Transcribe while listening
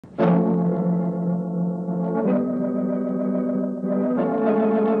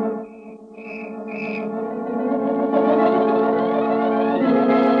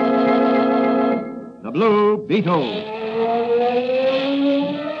Beetle.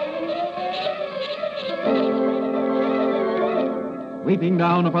 Sweeping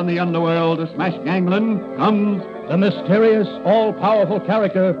down upon the underworld to smash gangland comes the mysterious, all-powerful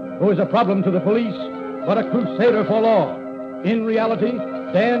character who is a problem to the police, but a crusader for law. In reality,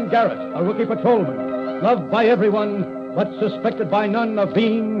 Dan Garrett, a rookie patrolman, loved by everyone, but suspected by none of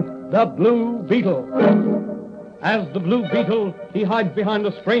being the Blue Beetle. As the Blue Beetle, he hides behind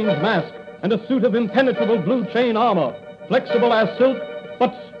a strange mask and a suit of impenetrable blue chain armor, flexible as silk,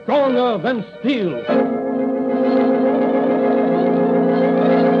 but stronger than steel.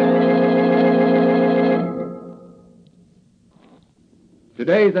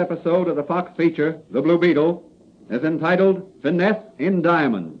 Today's episode of the Fox feature, The Blue Beetle, is entitled Finesse in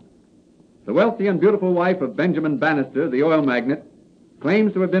Diamonds. The wealthy and beautiful wife of Benjamin Bannister, the oil magnate,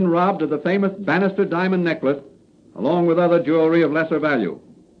 claims to have been robbed of the famous Bannister diamond necklace, along with other jewelry of lesser value.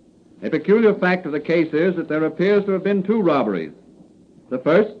 A peculiar fact of the case is that there appears to have been two robberies. The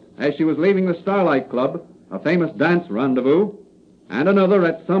first, as she was leaving the Starlight Club, a famous dance rendezvous, and another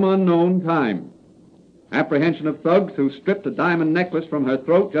at some unknown time. Apprehension of thugs who stripped a diamond necklace from her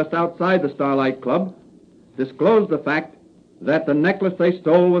throat just outside the Starlight Club disclosed the fact that the necklace they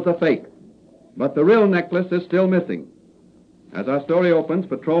stole was a fake, but the real necklace is still missing. As our story opens,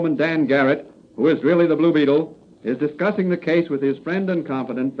 Patrolman Dan Garrett, who is really the Blue Beetle, is discussing the case with his friend and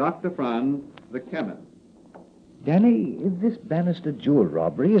confidant, Dr. Franz, the chemist. Danny, this Bannister jewel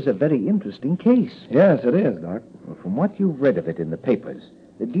robbery is a very interesting case. Yes, it is, Doc. Well, from what you've read of it in the papers,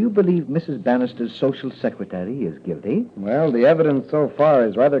 do you believe Mrs. Bannister's social secretary is guilty? Well, the evidence so far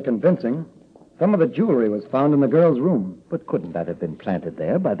is rather convincing. Some of the jewelry was found in the girl's room. But couldn't that have been planted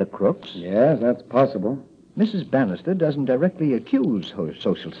there by the crooks? Yes, that's possible. Mrs. Bannister doesn't directly accuse her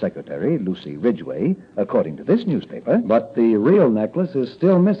social secretary, Lucy Ridgway, according to this newspaper. But the real necklace is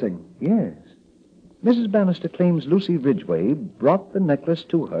still missing. Yes. Mrs. Bannister claims Lucy Ridgway brought the necklace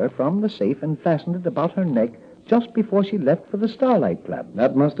to her from the safe and fastened it about her neck just before she left for the Starlight Club.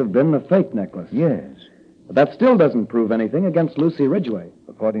 That must have been the fake necklace. Yes. But that still doesn't prove anything against Lucy Ridgway.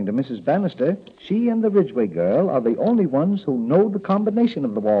 According to Mrs. Bannister, she and the Ridgway girl are the only ones who know the combination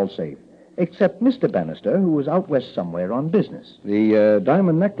of the wall safe, except Mr. Bannister, who was out west somewhere on business. The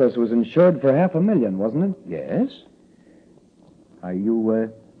diamond necklace was insured for $500,000, wasn't it? Yes. Are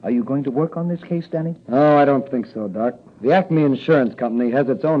you going to work on this case, Danny? Oh, I don't think so, Doc. The Acme Insurance Company has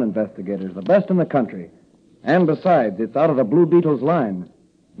its own investigators, the best in the country. And besides, it's out of the Blue Beetle's line.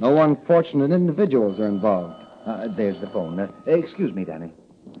 No unfortunate individuals are involved. There's the phone. Excuse me, Danny.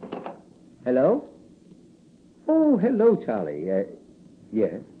 Hello? Oh, hello, Charlie.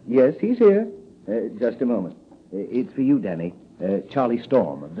 Yes, he's here. Just a moment. It's for you, Danny. Charlie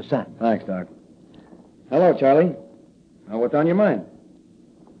Storm of the Sun. Thanks, Doc. Hello, Charlie. What's on your mind?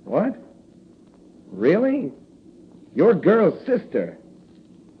 What? Really? Your girl's sister?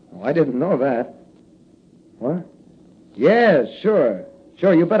 Oh, I didn't know that. What? Yes, sure.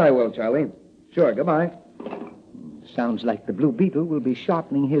 Sure, you bet I will, Charlie. Sure, goodbye. Sounds like the Blue Beetle will be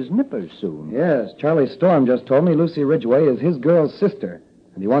sharpening his nippers soon. Yes, Charlie Storm just told me Lucy Ridgway is his girl's sister,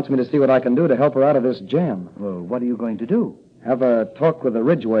 and he wants me to see what I can do to help her out of this jam. Well, what are you going to do? Have a talk with the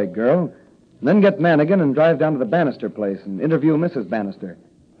Ridgway girl, and then get Manigan and drive down to the Bannister place and interview Mrs. Bannister.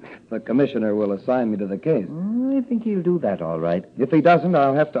 The commissioner will assign me to the case. I think he'll do that all right. If he doesn't,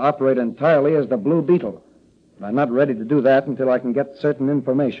 I'll have to operate entirely as the Blue Beetle. But I'm not ready to do that until I can get certain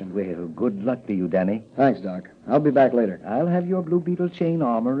information. Well, good luck to you, Danny. Thanks, Doc. I'll be back later. I'll have your Blue Beetle chain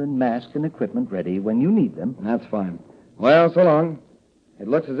armor and mask and equipment ready when you need them. That's fine. Well, so long. It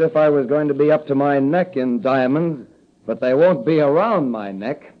looks as if I was going to be up to my neck in diamonds, but they won't be around my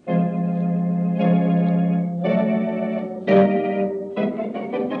neck.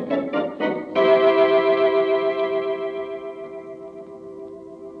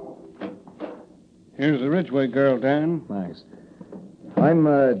 Here's the Ridgway girl, Dan. Thanks. I'm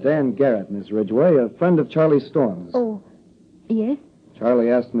Dan Garrett, Miss Ridgway, a friend of Charlie Storm's. Oh, yes? Charlie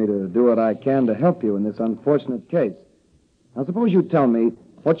asked me to do what I can to help you in this unfortunate case. Now, suppose you tell me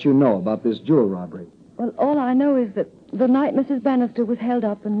what you know about this jewel robbery. Well, all I know is that the night Mrs. Bannister was held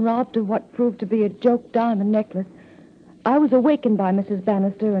up and robbed of what proved to be a joke diamond necklace, I was awakened by Mrs.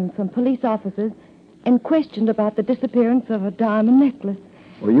 Bannister and some police officers and questioned about the disappearance of a diamond necklace.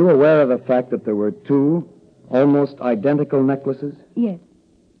 Were you aware of the fact that there were two almost identical necklaces? Yes.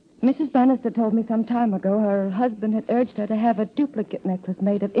 Mrs. Bannister told me some time ago her husband had urged her to have a duplicate necklace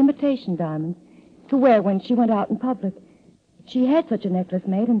made of imitation diamonds to wear when she went out in public. She had such a necklace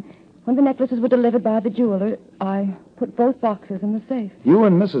made, and when the necklaces were delivered by the jeweler, I put both boxes in the safe. You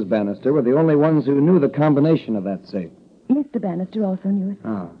and Mrs. Bannister were the only ones who knew the combination of that safe. Mr. Bannister also knew it.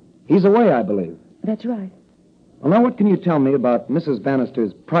 Ah. He's away, I believe. That's right. Well, now what can you tell me about Mrs.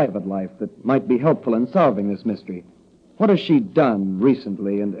 Bannister's private life that might be helpful in solving this mystery? What has she done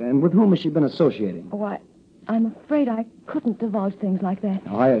recently, and with whom has she been associating? Oh, I'm afraid I couldn't divulge things like that.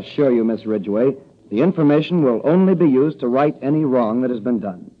 Now, I assure you, Miss Ridgway, the information will only be used to right any wrong that has been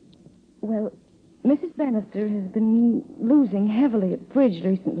done. Well, Mrs. Bannister has been losing heavily at bridge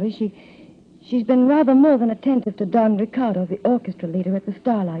recently. She's been rather more than attentive to Don Ricardo, the orchestra leader at the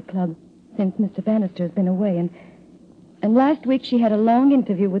Starlight Club, since Mr. Bannister has been away. And last week she had a long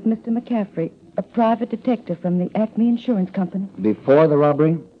interview with Mr. McCaffrey, a private detective from the Acme Insurance Company. Before the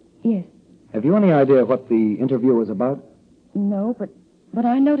robbery? Yes. Have you any idea what the interview was about? No, but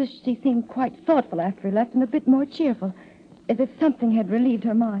I noticed she seemed quite thoughtful after he left and a bit more cheerful, as if something had relieved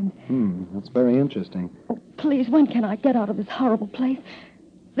her mind. That's very interesting. Oh, please, when can I get out of this horrible place?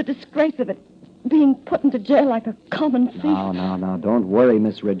 The disgrace of it, being put into jail like a common thief. Now, don't worry,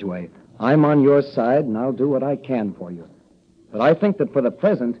 Miss Ridgway. I'm on your side, and I'll do what I can for you. But I think that for the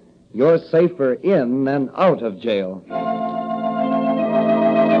present, you're safer in than out of jail.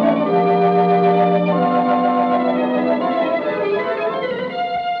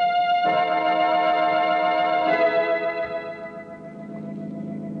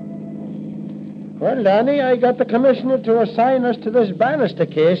 Well, Danny, I got the commissioner to assign us to this Bannister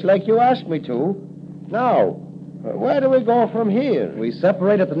case like you asked me to. Now, where do we go from here? We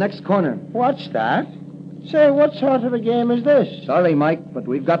separate at the next corner. What's that? Say, what sort of a game is this? Sorry, Mike, but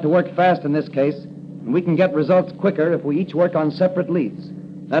we've got to work fast in this case, and we can get results quicker if we each work on separate leads.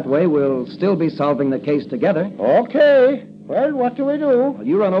 That way, we'll still be solving the case together. Okay. Well, what do we do? Well,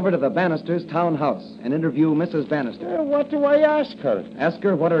 you run over to the Bannisters' townhouse and interview Mrs. Bannister. What do I ask her? Ask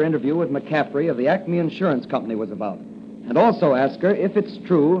her what her interview with McCaffrey of the Acme Insurance Company was about. And also ask her if it's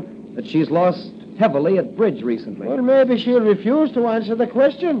true that she's lost heavily at bridge recently. Well, maybe she'll refuse to answer the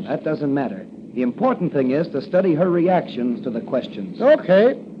questions. That doesn't matter. The important thing is to study her reactions to the questions.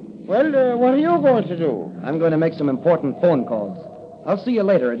 Okay. Well, what are you going to do? I'm going to make some important phone calls. I'll see you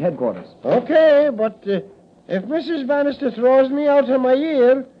later at headquarters. Okay, but if Mrs. Bannister throws me out of my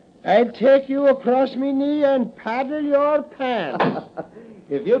ear, I'll take you across me knee and paddle your pants.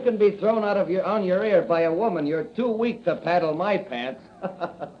 If you can be thrown out of on your ear by a woman, you're too weak to paddle my pants.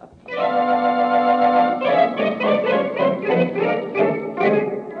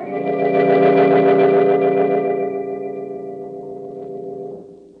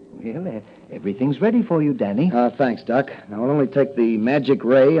 Well, everything's ready for you, Danny. Thanks, Doc. Now, I'll only take the magic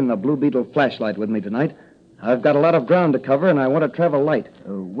ray and the Blue Beetle flashlight with me tonight. I've got a lot of ground to cover, and I want to travel light.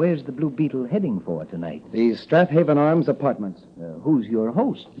 Where's the Blue Beetle heading for tonight? The Strathaven Arms Apartments. Who's your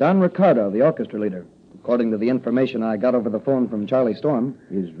host? Don Ricardo, the orchestra leader. According to the information I got over the phone from Charlie Storm.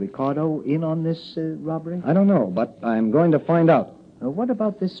 Is Ricardo in on this robbery? I don't know, but I'm going to find out. What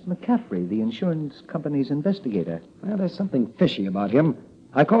about this McCaffrey, the insurance company's investigator? Well, there's something fishy about him.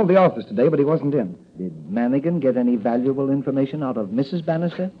 I called the office today, but he wasn't in. Did Manigan get any valuable information out of Mrs.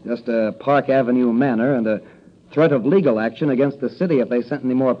 Bannister? Just a Park Avenue manner and a threat of legal action against the city if they sent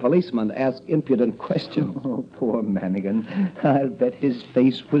any more policemen to ask impudent questions. Oh, poor Manigan. I'll bet his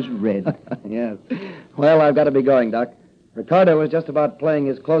face was red. Yes. Well, I've got to be going, Doc. Ricardo was just about playing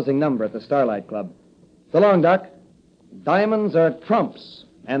his closing number at the Starlight Club. So long, Doc. Diamonds are trumps,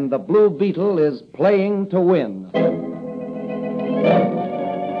 and the Blue Beetle is playing to win.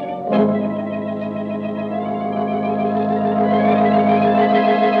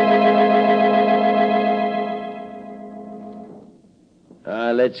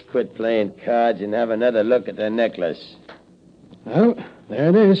 Let's quit playing cards and have another look at the necklace. Well, there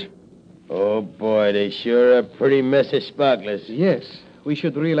it is. Oh, boy, they sure are a pretty mess of sparklers. Yes, we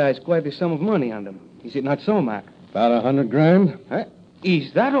should realize quite a sum of money on them. Is it not so, Mac? About $100,000. Huh?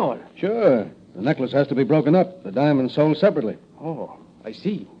 Is that all? Sure. The necklace has to be broken up. The diamonds sold separately. Oh, I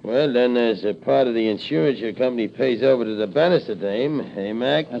see. Well, then there's a part of the insurance your company pays over to the Bannister dame, hey,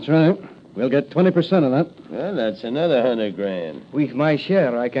 Mac? That's right. We'll get 20% of that. Well, that's another $100,000. With my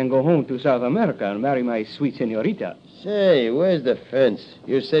share, I can go home to South America and marry my sweet senorita. Say, where's the fence?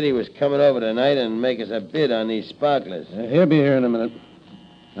 You said he was coming over tonight and make us a bid on these sparklers. He'll be here in a minute.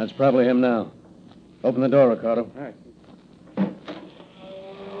 That's probably him now. Open the door, Ricardo. All right.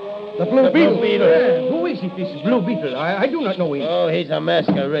 The Blue Beetle. Who is it, this Blue Beetle? I do not know him. Oh, he's a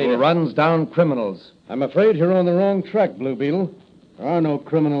masquerader. Who runs down criminals. I'm afraid you're on the wrong track, Blue Beetle. There are no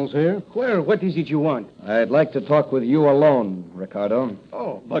criminals here. Well, what is it you want? I'd like to talk with you alone, Ricardo.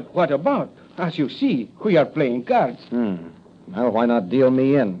 Oh, but what about? As you see, we are playing cards. Well, why not deal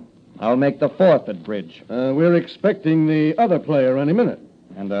me in? I'll make the fourth at bridge. We're expecting the other player any minute.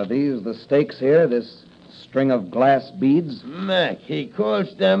 And are these the stakes here? This string of glass beads? Mac, he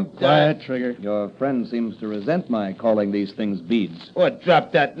calls them... Quiet, Trigger. Your friend seems to resent my calling these things beads. What,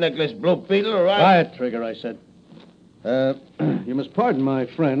 drop that necklace, Blue Beetle, or I... Quiet, Trigger, I said. You must pardon my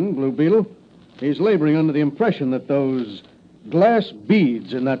friend, Blue Beetle. He's laboring under the impression that those glass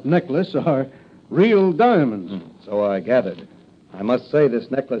beads in that necklace are real diamonds. So I gathered. I must say this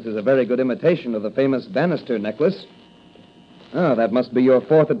necklace is a very good imitation of the famous Bannister necklace. Ah, that must be your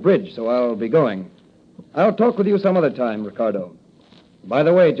fourth at bridge, so I'll be going. I'll talk with you some other time, Ricardo. By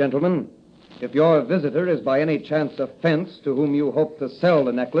the way, gentlemen, if your visitor is by any chance a fence to whom you hope to sell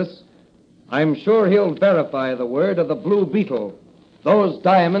the necklace, I'm sure he'll verify the word of the Blue Beetle. Those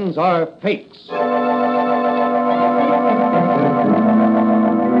diamonds are fakes.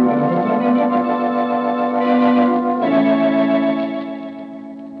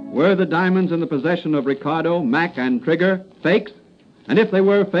 Were the diamonds in the possession of Ricardo, Mac, and Trigger fakes? And if they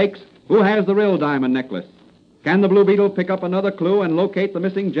were fakes, who has the real diamond necklace? Can the Blue Beetle pick up another clue and locate the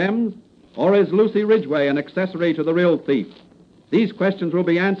missing gems? Or is Lucy Ridgway an accessory to the real thief? These questions will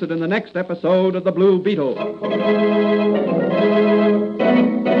be answered in the next episode of The Blue Beetle.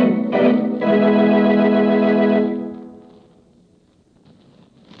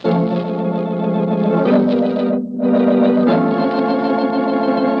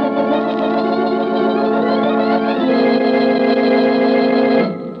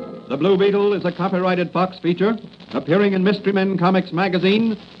 The Blue Beetle is a copyrighted Fox feature appearing in Mystery Men Comics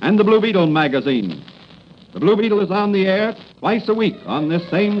magazine and the Blue Beetle magazine. The Blue Beetle is on the air twice a week on this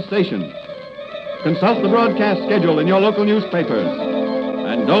same station. Consult the broadcast schedule in your local newspapers.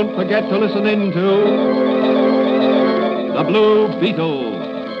 And don't forget to listen in to The Blue Beetle.